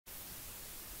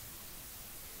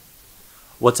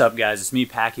What's up, guys? It's me,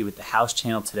 Packy, with the House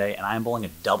Channel today, and I'm bowling a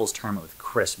doubles tournament with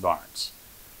Chris Barnes.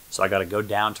 So I got to go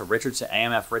down to Richardson,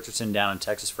 AMF Richardson down in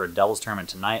Texas for a doubles tournament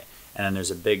tonight, and then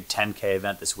there's a big 10K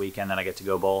event this weekend that I get to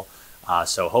go bowl.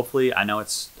 So hopefully, I know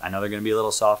they're going to be a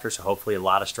little softer, so hopefully a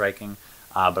lot of striking.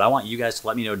 But I want you guys to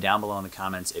let me know down below in the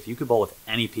comments if you could bowl with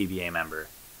any PBA member,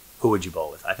 who would you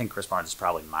bowl with? I think Chris Barnes is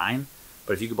probably mine,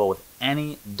 but if you could bowl with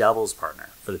any doubles partner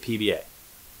for the PBA,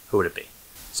 who would it be?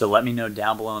 So let me know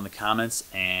down below in the comments,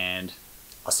 and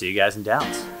I'll see you guys in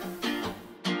Dallas.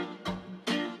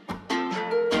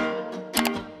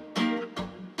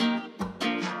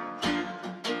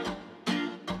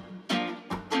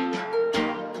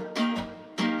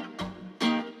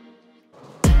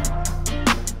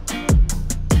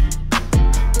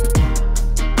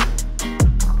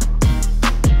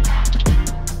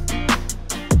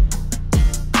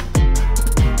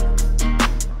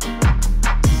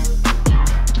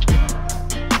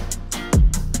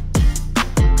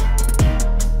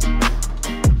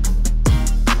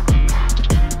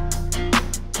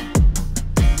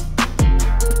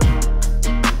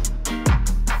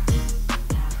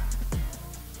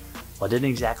 Well, I didn't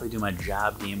exactly do my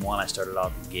job game one. I started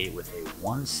off the gate with a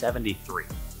 173.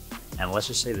 And let's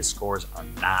just say the scores are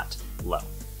not low.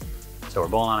 So we're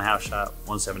bowling on a house shot,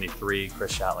 173.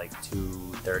 Chris shot like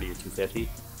 230 or 250.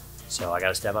 So I got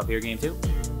to step up here game two.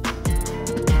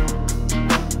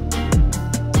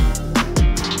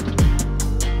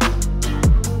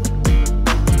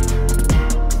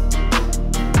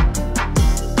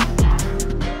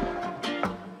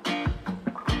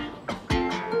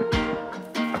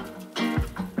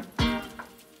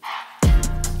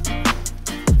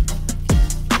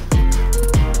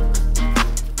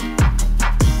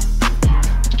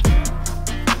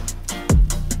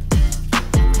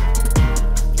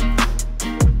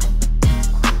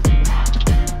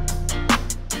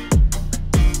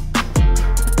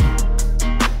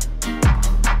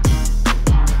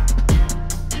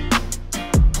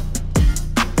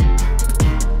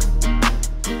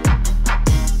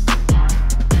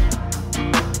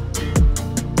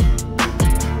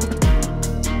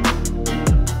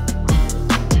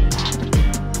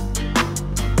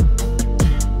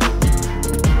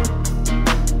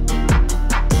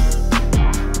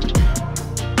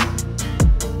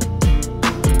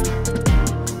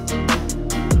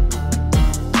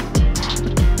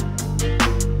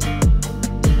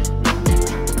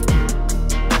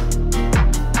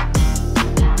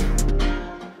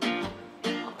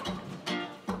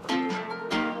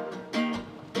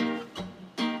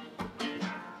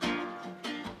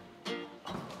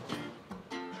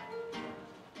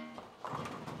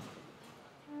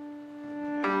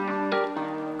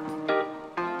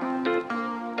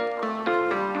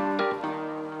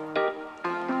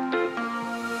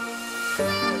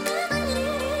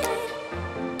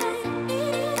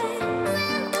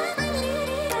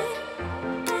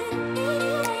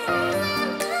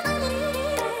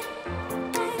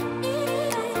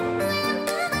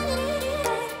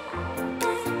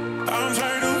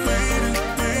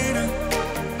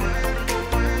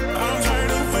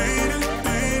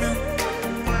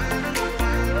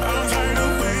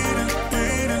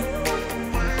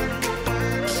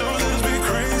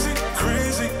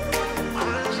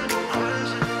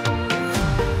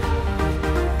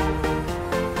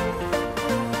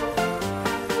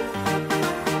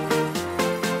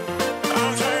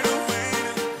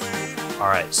 All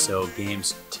right, so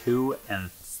games two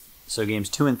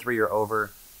and 3 are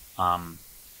over.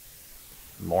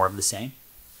 More of the same.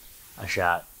 I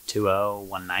shot 2-0,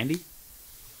 190.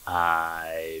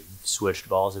 I switched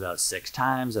balls about 6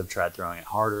 times. I've tried throwing it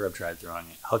harder. I've tried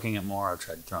hooking it more. I've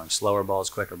tried throwing slower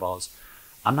balls, quicker balls.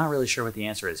 I'm not really sure what the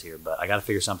answer is here, but I got to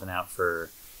figure something out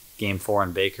for game 4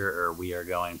 in Baker, or we are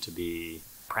going to be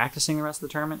practicing the rest of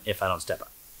the tournament if I don't step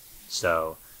up.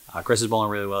 So Chris is bowling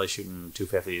really well. He's shooting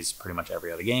 250s pretty much every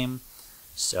other game.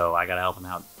 So I got to help him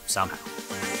out somehow.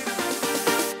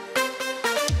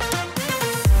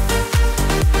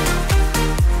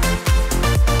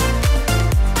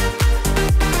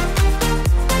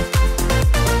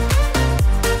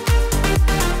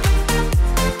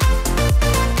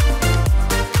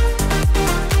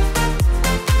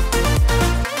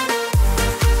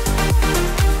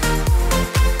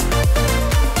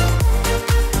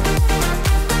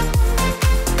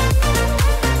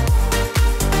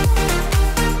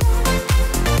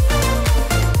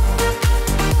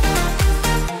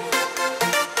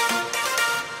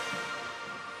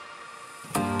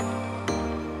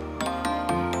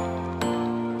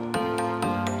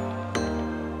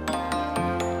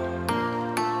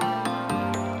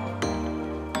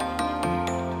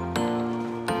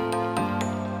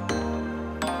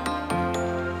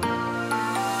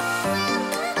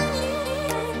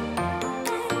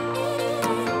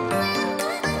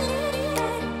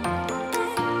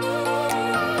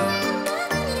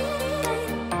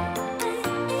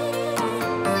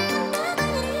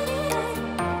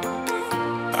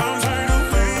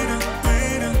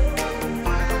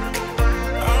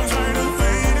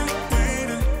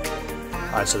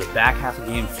 All right, so the back half of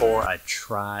game 4, I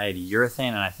tried urethane,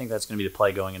 and I think that's going to be the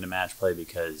play going into match play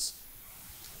because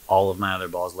all of my other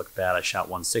balls looked bad. I shot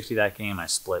 160 that game. I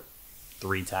split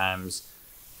 3 times.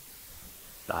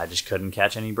 I just couldn't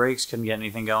catch any breaks, couldn't get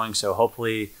anything going. So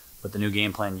hopefully with the new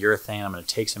game plan, urethane, I'm going to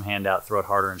take some hand out, throw it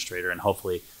harder and straighter, and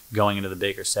hopefully going into the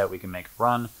Baker set, we can make a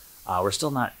run. We're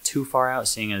still not too far out,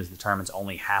 seeing as the tournament's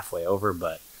only halfway over,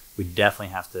 but we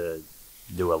definitely have to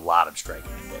do a lot of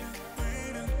striking today.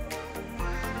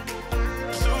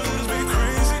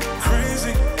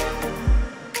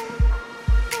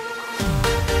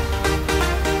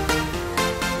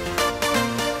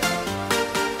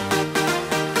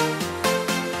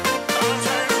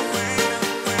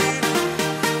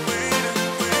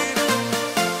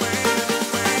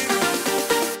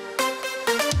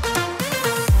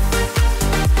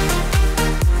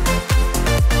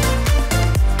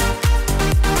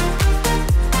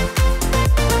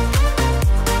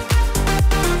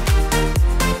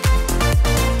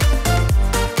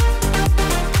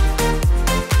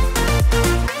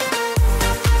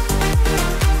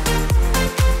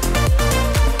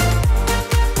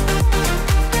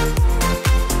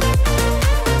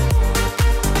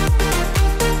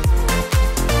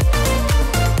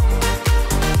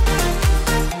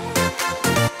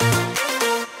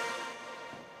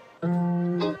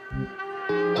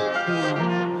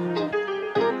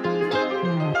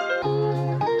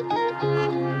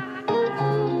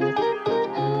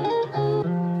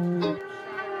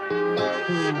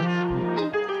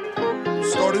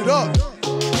 Start it up.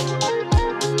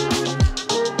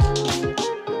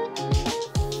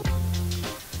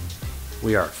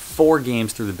 We are 4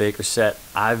 games through the Baker set.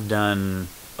 I've done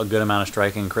a good amount of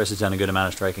striking. Chris has done a good amount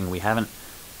of striking. We haven't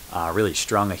really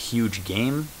strung a huge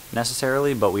game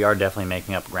necessarily, but we are definitely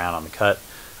making up ground on the cut.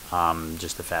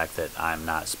 Just the fact that I'm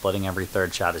not splitting every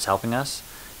third shot is helping us,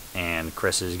 and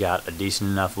Chris has got a decent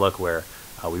enough look where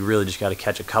we really just got to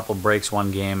catch a couple breaks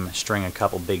one game, string a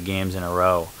couple big games in a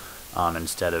row,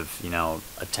 instead of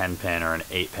a 10 pin or an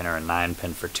 8 pin or a 9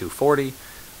 pin for 240.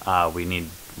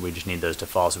 We just need those to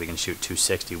fall so we can shoot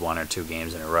 260 1 or 2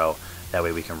 games in a row. That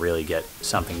way we can really get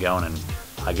something going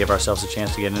and give ourselves a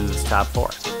chance to get into the top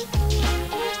 4.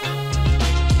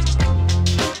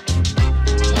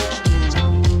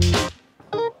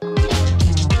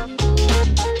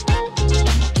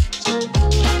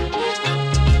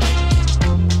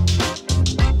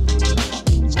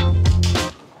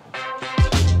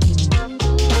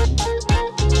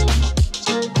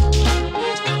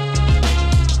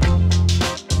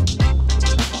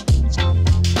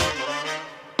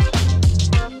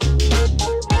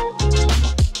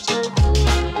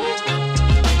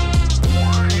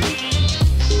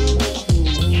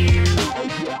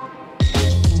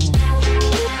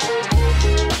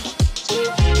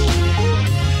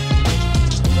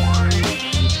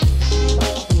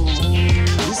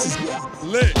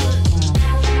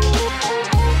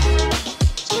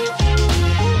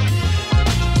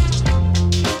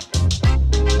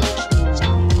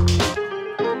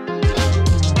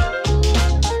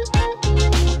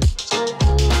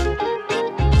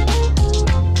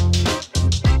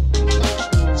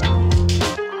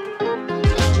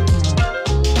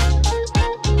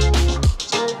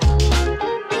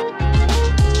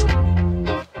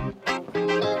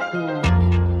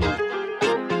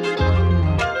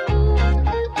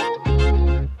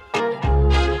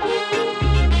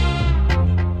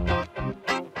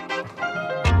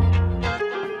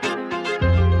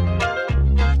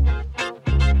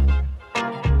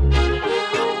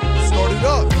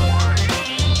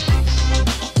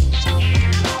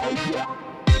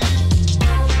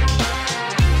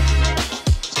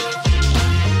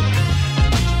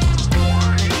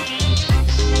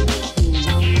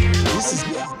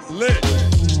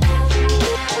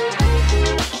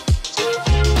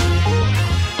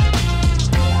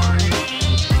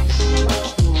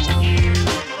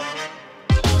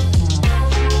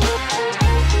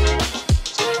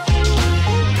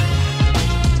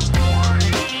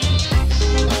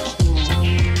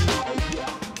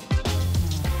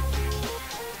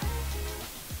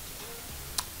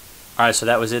 All right, so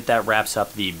that was it. That wraps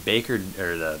up the Baker,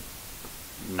 or the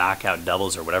knockout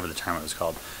doubles, or whatever the tournament was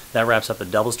called. That wraps up the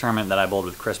doubles tournament that I bowled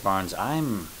with Chris Barnes.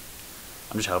 I'm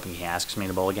just hoping he asks me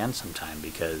to bowl again sometime,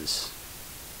 because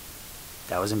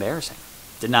that was embarrassing.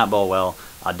 Did not bowl well.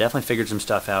 Definitely figured some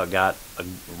stuff out. Got a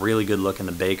really good look in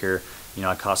the Baker.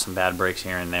 I caught some bad breaks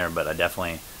here and there, but I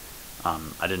definitely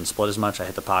I didn't split as much. I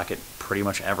hit the pocket pretty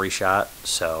much every shot.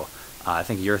 So I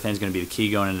think urethane's going to be the key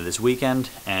going into this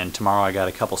weekend. And tomorrow I got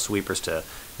a couple sweepers to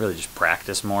really just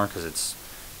practice more, because it's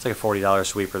It's like a $40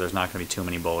 sweeper. There's not going to be too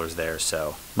many bowlers there,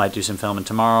 so might do some filming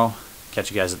tomorrow.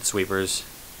 Catch you guys at the sweepers.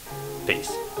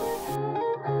 Peace.